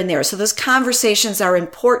here and there. So those conversations are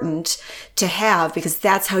important to have because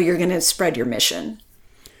that's how you're going to spread your mission.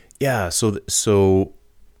 Yeah. So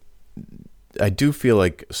I do feel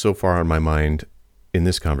like so far on my mind in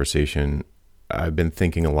this conversation, I've been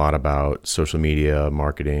thinking a lot about social media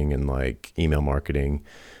marketing and like email marketing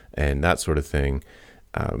and that sort of thing.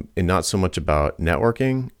 And not so much about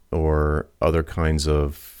networking or other kinds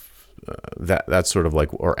of that sort of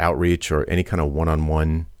like, or outreach or any kind of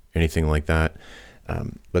one-on-one, anything like that.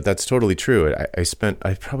 But that's totally true.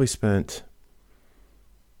 I probably spent,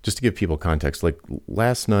 just to give people context, like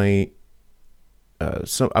last night,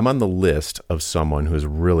 so I'm on the list of someone who has a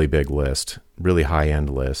really big list, really high-end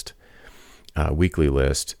list, weekly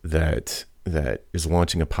list that is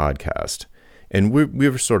launching a podcast. And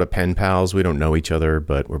we're sort of pen pals. We don't know each other,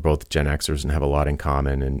 but we're both Gen Xers and have a lot in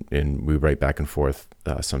common. And we write back and forth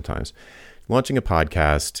sometimes. Launching a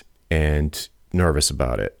podcast and nervous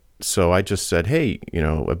about it. So I just said, hey,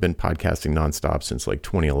 I've been podcasting nonstop since like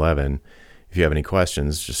 2011. If you have any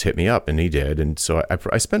questions, just hit me up. And he did. And so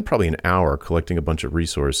I spent probably an hour collecting a bunch of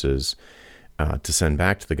resources to send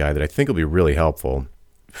back to the guy that I think will be really helpful.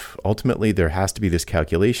 Ultimately, there has to be this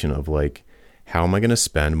calculation of like, how am I going to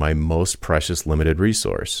spend my most precious limited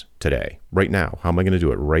resource today, right now? How am I going to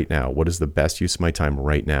do it right now? What is the best use of my time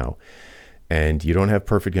right now? And you don't have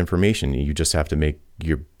perfect information. You just have to make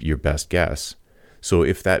your best guess. So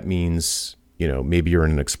if that means, maybe you're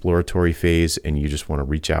in an exploratory phase and you just want to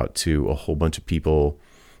reach out to a whole bunch of people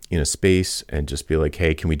in a space and just be like,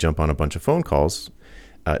 hey, can we jump on a bunch of phone calls?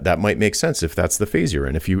 That might make sense if that's the phase you're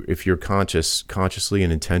in. If you're consciously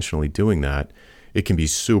and intentionally doing that, it can be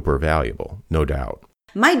super valuable, no doubt.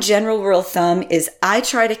 My general rule of thumb is I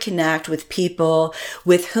try to connect with people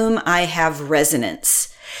with whom I have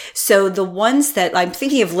resonance. So the ones that I'm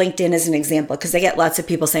thinking of LinkedIn as an example, because I get lots of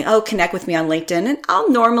people saying, oh, connect with me on LinkedIn. And I'll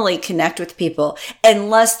normally connect with people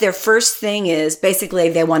unless their first thing is basically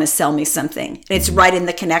they want to sell me something. And it's right in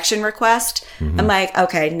the connection request. I'm like,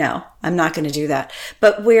 okay, no, I'm not going to do that.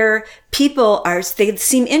 But where people are, they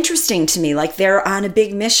seem interesting to me, like they're on a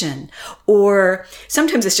big mission, or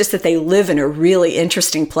sometimes it's just that they live in a really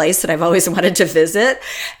interesting place that I've always wanted to visit.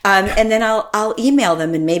 And then I'll email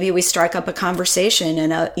them, and maybe we strike up a conversation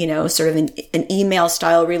and sort of an email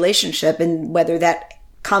style relationship. And whether that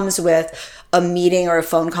comes with a meeting or a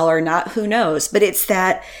phone call or not, who knows? But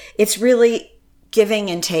it's really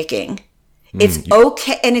giving and taking. It's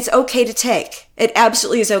okay. And it's okay to take. It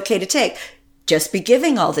absolutely is okay to take. Just be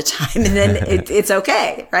giving all the time, and then it's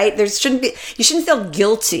okay, right? You shouldn't feel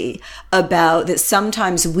guilty about that.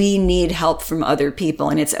 Sometimes we need help from other people,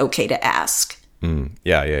 and it's okay to ask.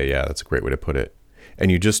 Yeah. That's a great way to put it.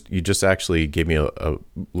 And you just actually gave me a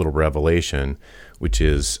little revelation, which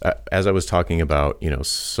is, as I was talking about,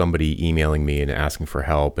 somebody emailing me and asking for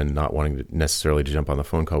help and not wanting to necessarily to jump on the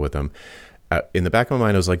phone call with them. In the back of my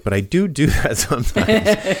mind, I was like, but I do that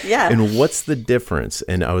sometimes. Yeah. And what's the difference?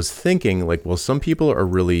 And I was thinking, like, well, some people are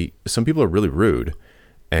really rude,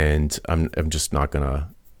 and I'm just not going to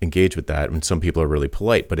engage with that. And some people are really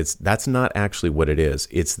polite, but that's not actually what it is.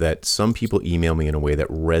 It's that some people email me in a way that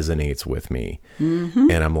resonates with me.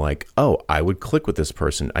 And I'm like, oh, I would click with this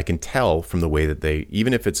person. I can tell from the way that they,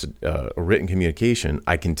 even if it's a written communication,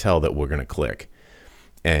 I can tell that we're going to click.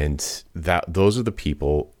 And those are the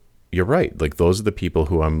people. You're right. Like, those are the people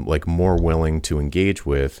who I'm like more willing to engage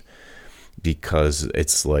with, because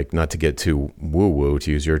it's like, not to get too woo-woo, to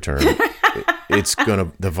use your term,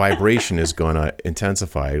 the vibration is gonna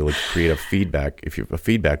intensify, like create a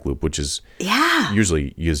feedback loop, which is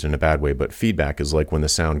usually used in a bad way, but feedback is like when the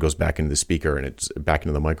sound goes back into the speaker and it's back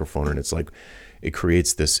into the microphone, and it's like, it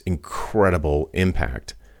creates this incredible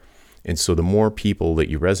impact. And so the more people that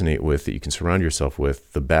you resonate with, that you can surround yourself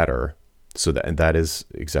with, the better. So that is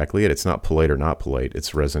exactly it. It's not polite or not polite.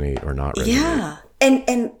 It's resonate or not resonate. Yeah.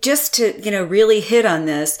 And just to, really hit on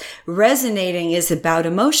this, resonating is about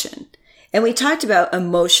emotion. And we talked about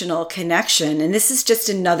emotional connection, and this is just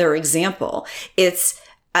another example.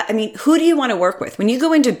 Who do you want to work with? When you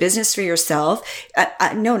go into business for yourself,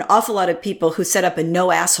 I know an awful lot of people who set up a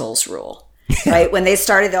no assholes rule. Right? When they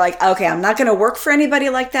started, they're like, okay, I'm not going to work for anybody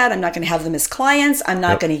like that. I'm not going to have them as clients. I'm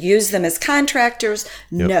not going to use them as contractors.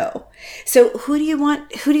 Yep. No. So who do you want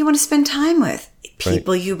to spend time with?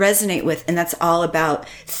 People you resonate with. And that's all about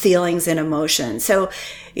feelings and emotions. So,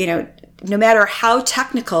 no matter how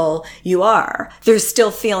technical you are, there's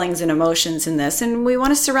still feelings and emotions in this. And we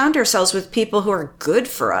want to surround ourselves with people who are good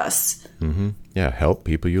for us. Mm-hmm. Yeah. Help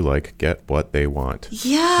people you like get what they want.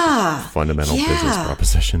 Yeah. Fundamental business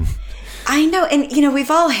proposition. I know. And,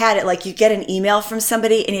 we've all had it. Like, you get an email from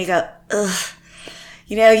somebody and you go, ugh.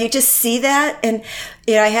 You just see that. And,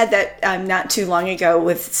 I had that not too long ago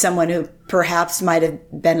with someone who perhaps might have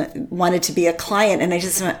wanted to be a client. And I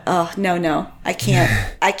just went, oh, no, I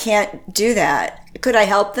can't do that. Could I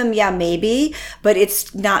help them? Yeah, maybe. But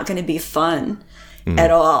it's not going to be fun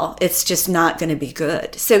at all. It's just not going to be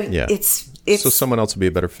good. So it's so someone else would be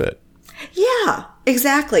a better fit. Yeah,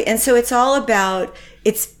 exactly. And so it's all about,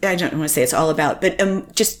 I don't want to say it's all about, but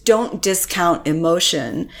just don't discount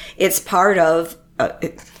emotion. It's part of,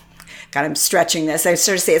 God, I'm stretching this. I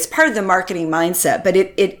sort of say it's part of the marketing mindset, but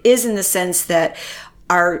it is in the sense that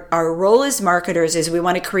our role as marketers is we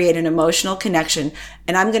want to create an emotional connection.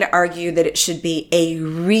 And I'm going to argue that it should be a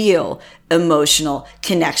real emotional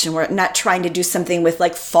connection. We're not trying to do something with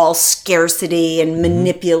like false scarcity and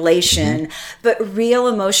manipulation, but real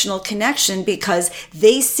emotional connection, because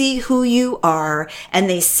they see who you are and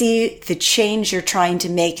they see the change you're trying to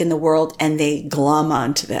make in the world, and they glom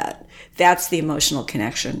onto that. That's the emotional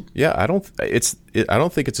connection. Yeah, I don't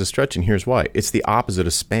think it's a stretch, and here's why. It's the opposite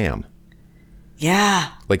of spam.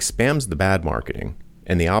 Yeah. Like, spam's the bad marketing,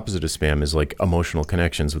 and the opposite of spam is like emotional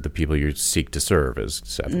connections with the people you seek to serve, as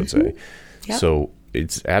Seth would say. Yep. So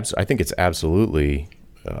I think it's absolutely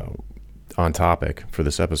on topic for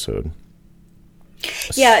this episode.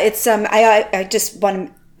 Yeah, it's I just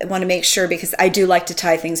want to make sure, because I do like to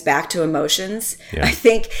tie things back to emotions. Yeah. I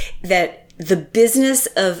think that the business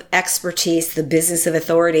of expertise, the business of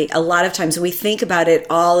authority, a lot of times we think about it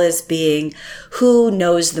all as being who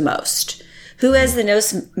knows the most. Who has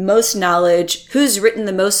the most knowledge? Who's written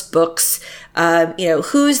the most books?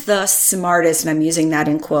 Who's the smartest? And I'm using that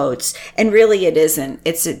in quotes. And really, it isn't.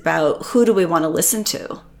 It's about who do we want to listen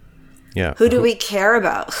to? Yeah. Who do we care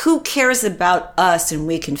about? Who cares about us? And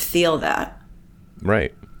we can feel that.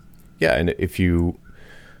 Right. Yeah. And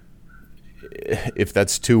if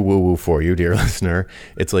that's too woo-woo for you, dear listener,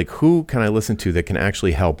 it's like, who can I listen to that can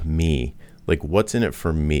actually help me? Like, what's in it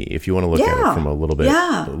for me? If you want to look at it from a little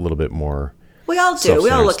bit more. We all do. We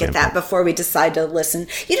all look at that before we decide to listen.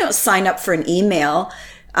 You don't sign up for an email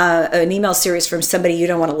series from somebody you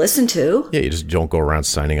don't want to listen to. Yeah, you just don't go around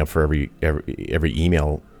signing up for every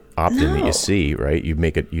email opt-in that you see, right? You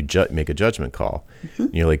make a judgment call.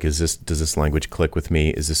 Mm-hmm. You're like, does this language click with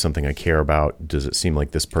me? Is this something I care about? Does it seem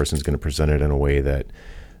like this person's going to present it in a way that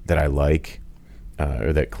I like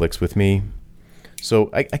or that clicks with me? So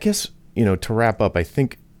I guess, to wrap up, I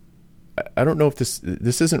think, I don't know if this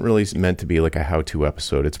isn't really meant to be like a how-to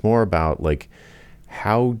episode. It's more about like,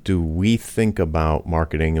 how do we think about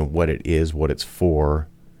marketing and what it is, what it's for,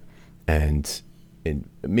 and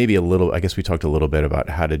maybe a little, I guess we talked a little bit about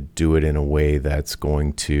how to do it in a way that's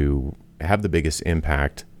going to have the biggest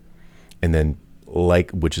impact, and then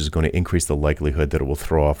which is going to increase the likelihood that it will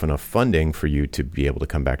throw off enough funding for you to be able to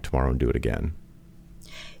come back tomorrow and do it again.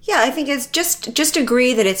 Yeah, I think it's just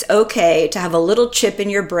agree that it's okay to have a little chip in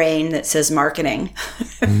your brain that says marketing.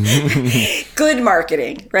 Good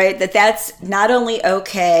marketing, right? That's not only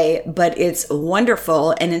okay, but it's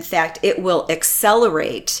wonderful. And in fact, it will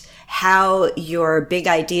accelerate how your big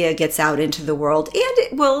idea gets out into the world. And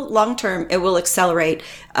it will, long term, it will accelerate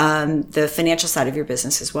the financial side of your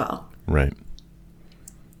business as well. Right.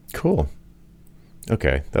 Cool.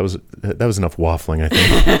 Okay. That was enough waffling, I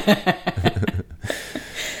think.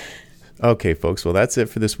 Okay, folks. Well, that's it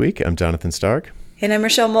for this week. I'm Jonathan Stark. And I'm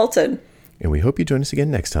Rochelle Moulton. And we hope you join us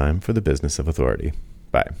again next time for The Business of Authority.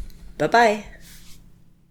 Bye. Bye-bye.